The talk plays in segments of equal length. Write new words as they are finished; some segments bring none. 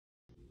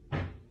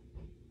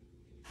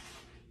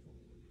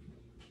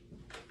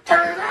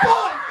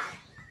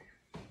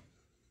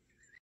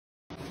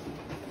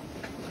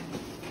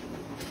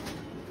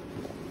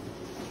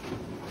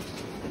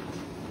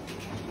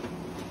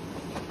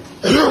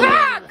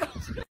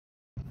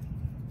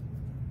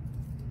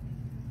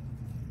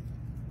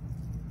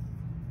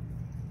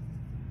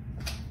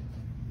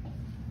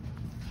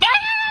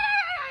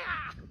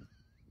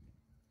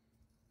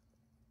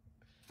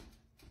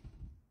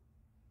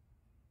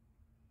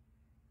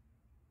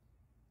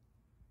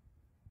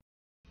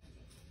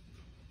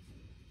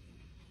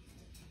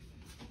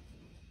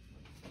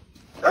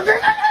It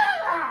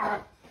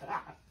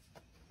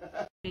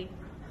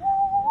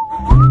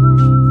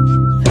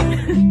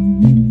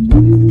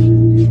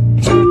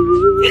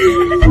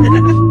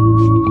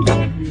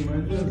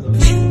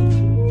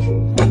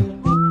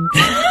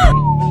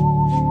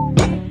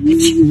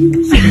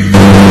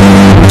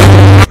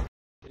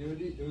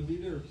was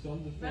either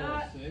something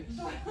before 6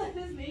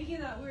 is making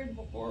that weird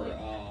or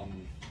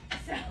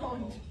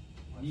sound.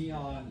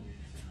 Neon.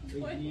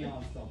 It was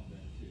neon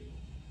something too.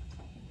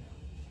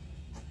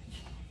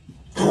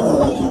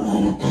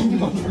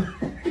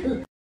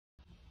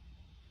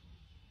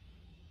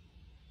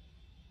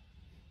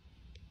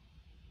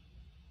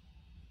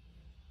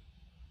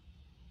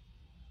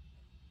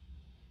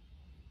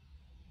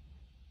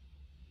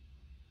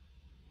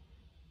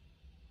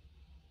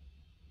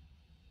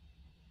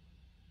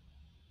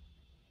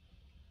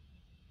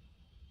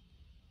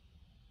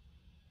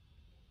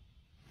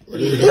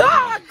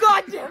 Ah,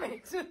 God damn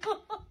it!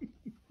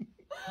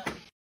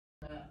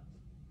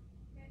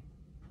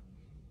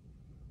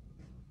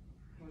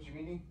 What's your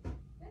meeting?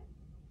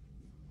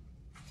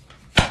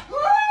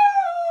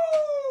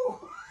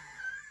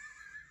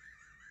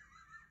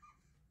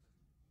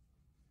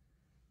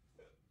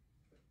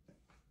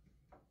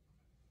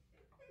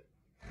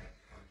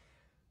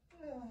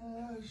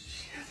 Oh,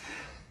 shit.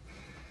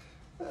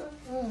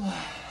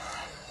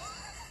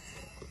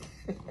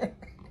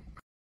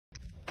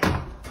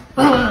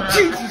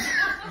 Jesus!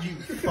 You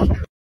fuck.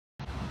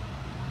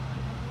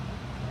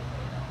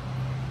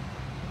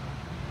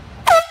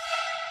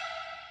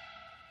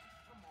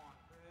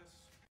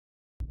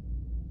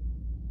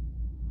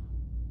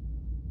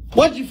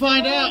 What'd you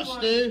find out,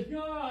 Stu?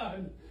 Oh my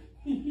God!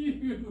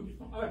 You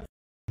fuck.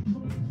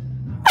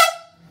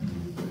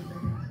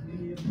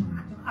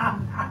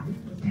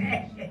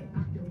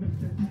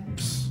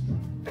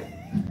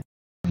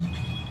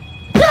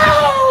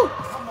 No!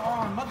 Come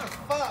on,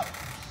 motherfucker!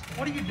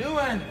 What are you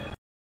doing?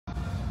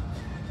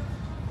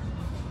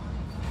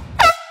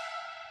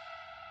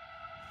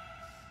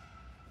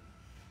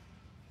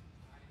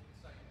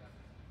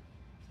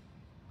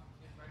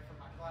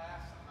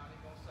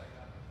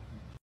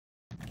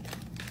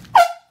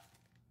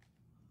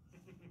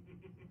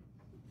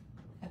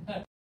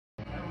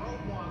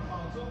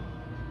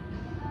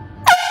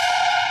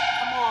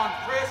 Come on,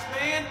 Chris,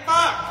 man,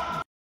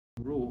 fuck!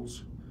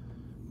 Rules.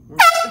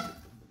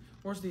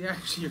 Where's the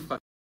action you're fucking?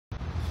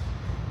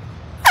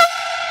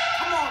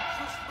 Come on,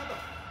 Chris,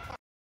 motherfucker!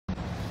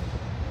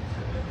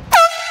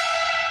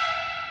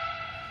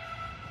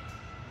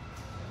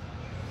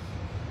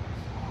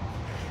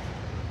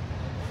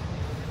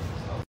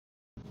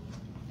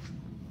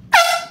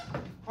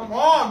 Come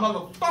on,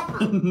 motherfucker!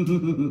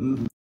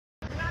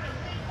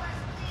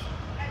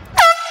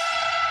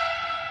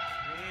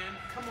 Man,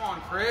 come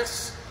on,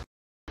 Chris.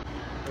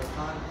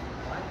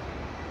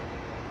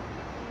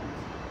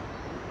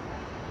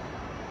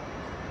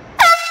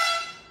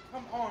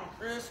 Come on,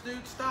 Chris,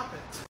 dude, stop it.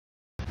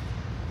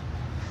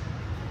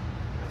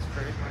 That's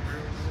crazy, my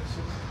girl.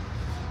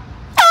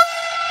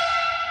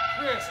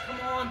 Chris,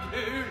 come on,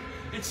 dude.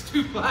 It's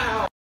too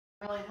loud.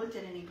 Really looked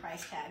at any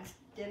price tags,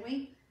 did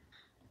we?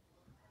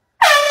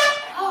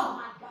 Oh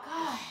my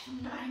gosh.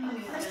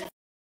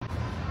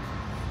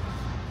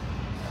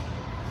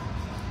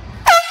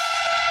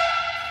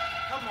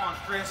 Come on,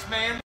 Chris,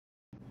 man.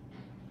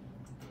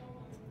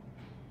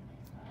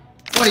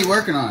 What are you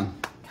working on?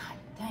 God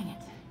dang it.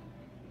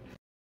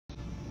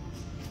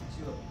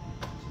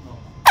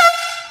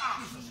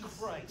 Jesus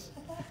Christ.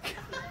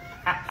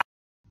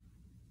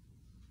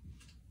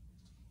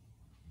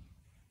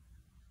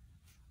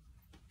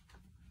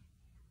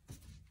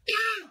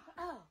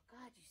 Oh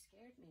God, you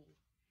scared me.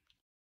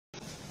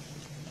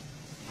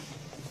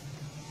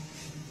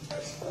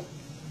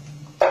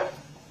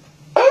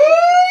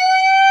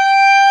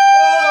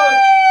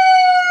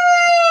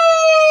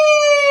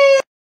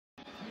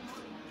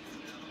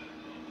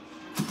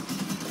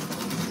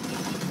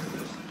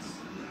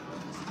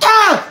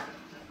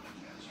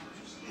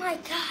 My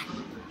God.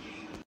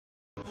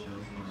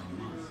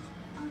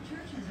 Our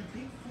church has a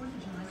big 4th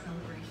of July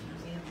celebration.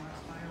 And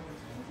Mark's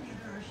fireworks over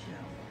after our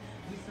show.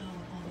 We saw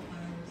what all the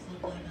fireworks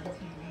look like on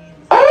TV.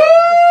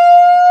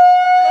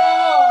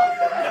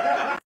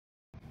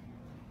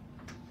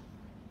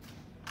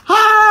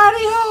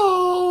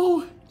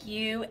 Howdy-ho!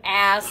 You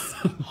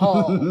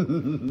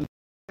asshole.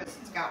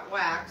 It's got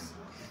wax.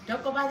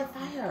 Don't go by the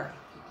fire.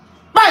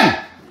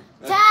 Bang!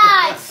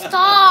 Dad,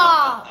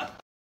 stop!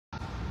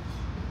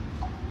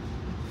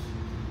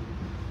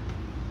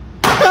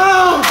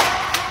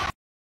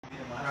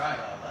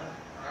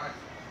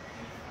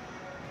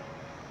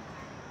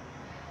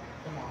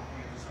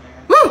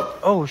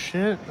 Oh,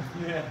 shit.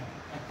 Yeah.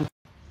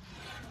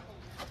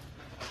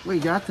 What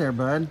you got there,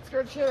 bud?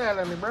 Scared shit out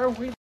of me, bro.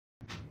 Is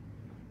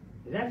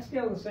that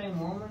still the same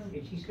woman?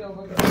 Is she still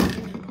looking at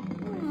you?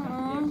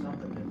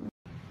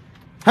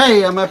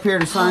 Hey, I'm up here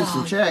to sign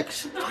some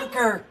checks.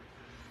 Tucker.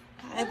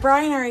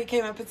 Brian already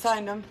came up and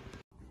signed them.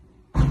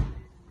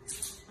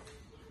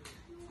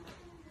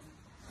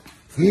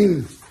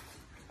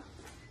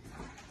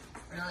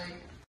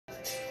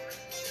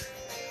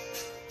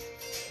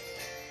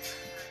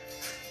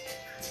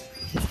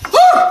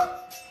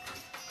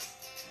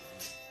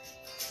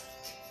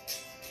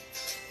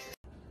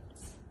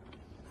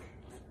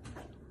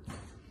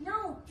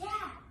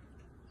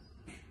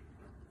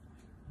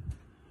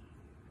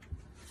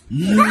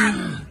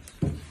 Turn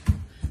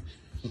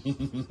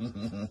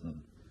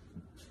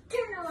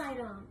the light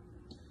on.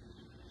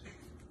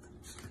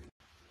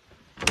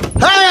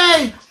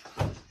 Hey!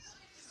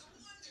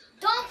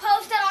 Don't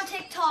post that on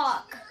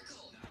TikTok.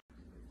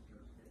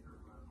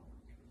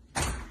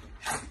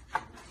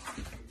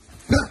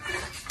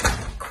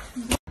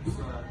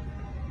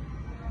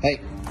 Hey.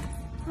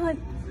 What?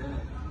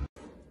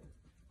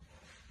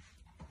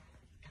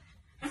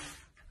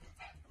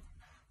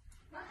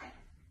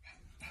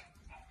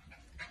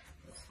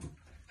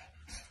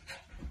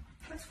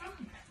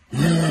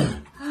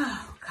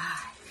 Oh,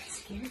 God. That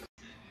scared me.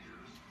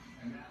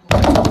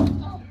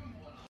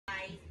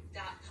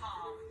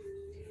 .com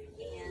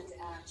and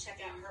check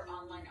out her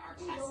online art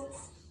classes.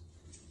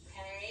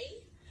 Okay?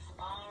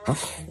 All right. I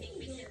think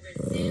we can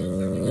resume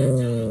where we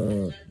left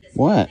off.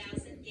 What?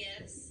 1,000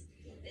 gifts,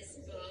 this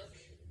book,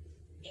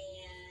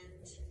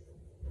 and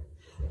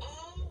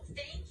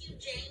thank you,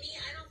 Jamie.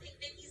 I don't think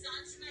Vicky's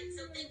on tonight,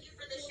 so thank you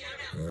for the shout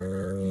out for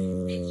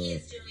her. Vicky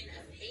is doing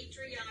a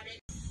patriotic.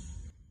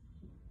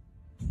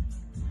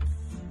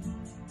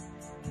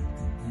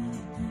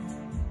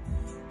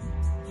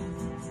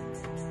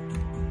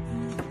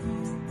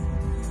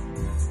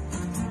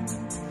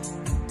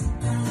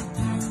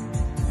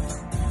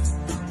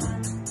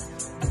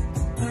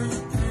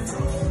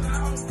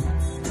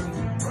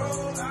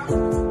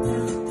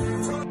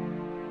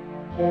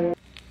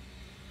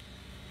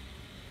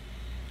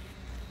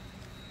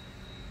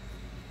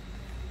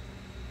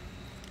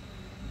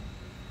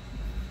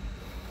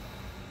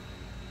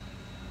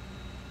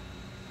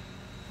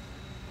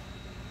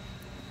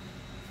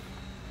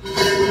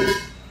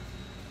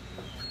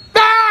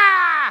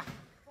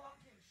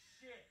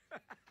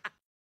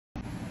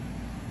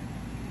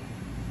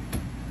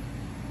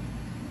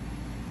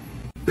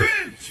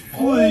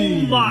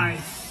 Oh my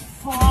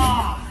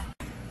fuck!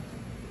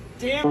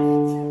 Damn.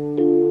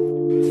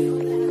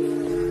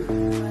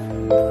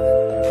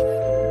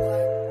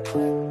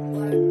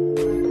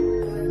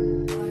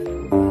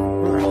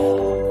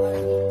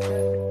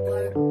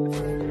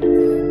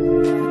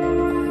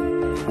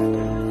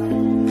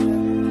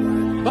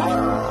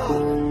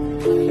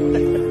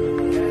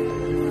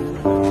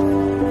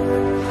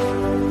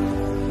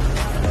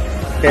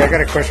 Okay, I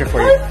got a question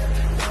for you.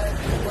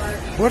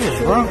 What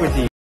is wrong with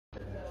you?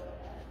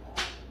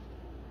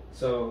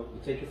 So you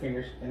take your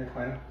fingers in a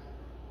clamp,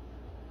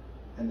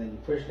 and then you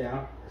push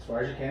down as far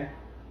as you can.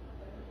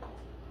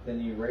 Then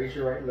you raise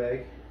your right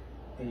leg,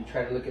 and you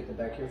try to look at the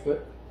back of your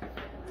foot.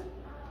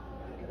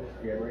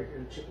 Yeah, right.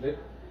 Look.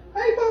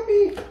 Hi,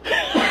 puppy.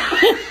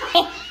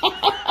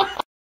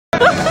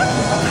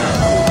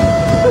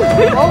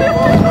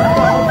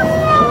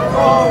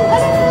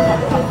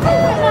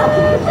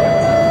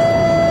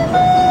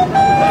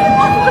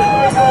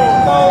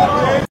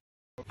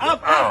 Up,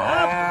 up,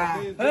 up.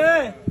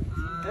 Hey.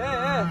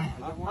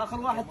 آخر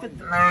واحد كده.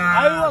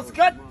 أيوة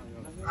اسكت.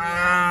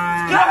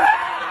 اسكت.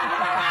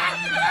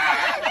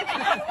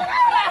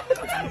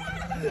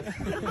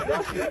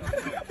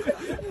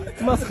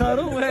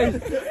 مسخرة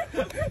وين؟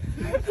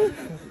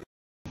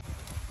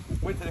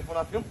 وين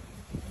تليفوناتكم؟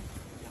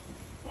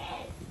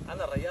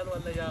 أنا ريال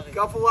ولا ياغي؟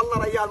 كفو والله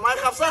ريال ما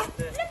يخاف صح؟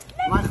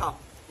 ما يخاف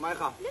ما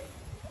يخاف.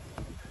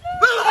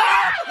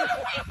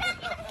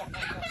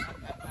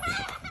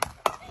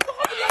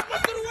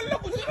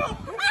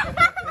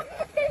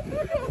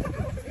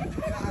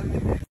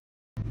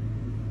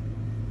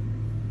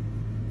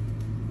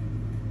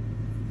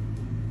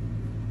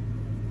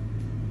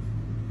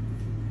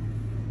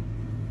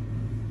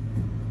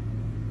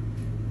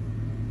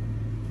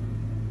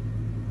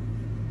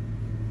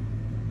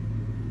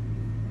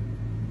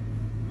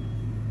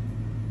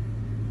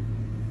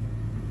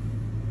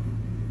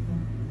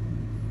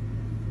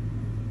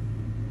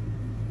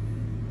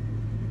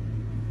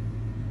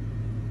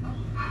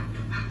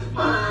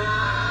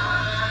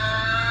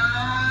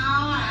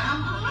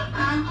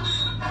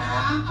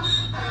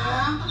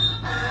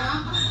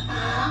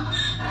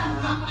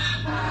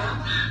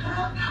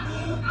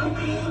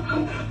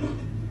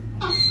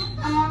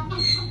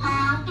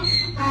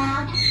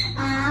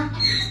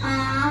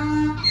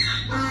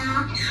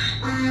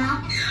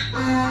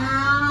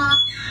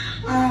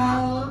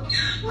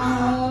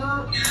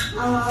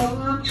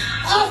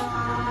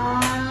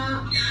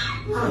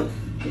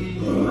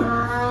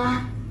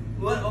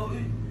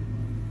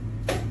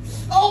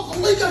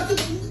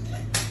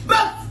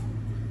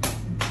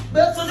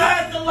 بس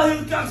صدعتنا الله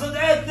يركع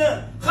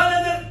صدعتنا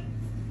خلنا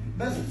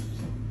بس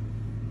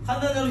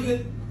خلنا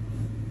نرقد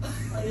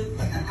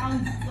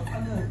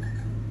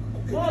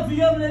ما في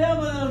يوم من الايام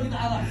انا ارقد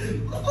على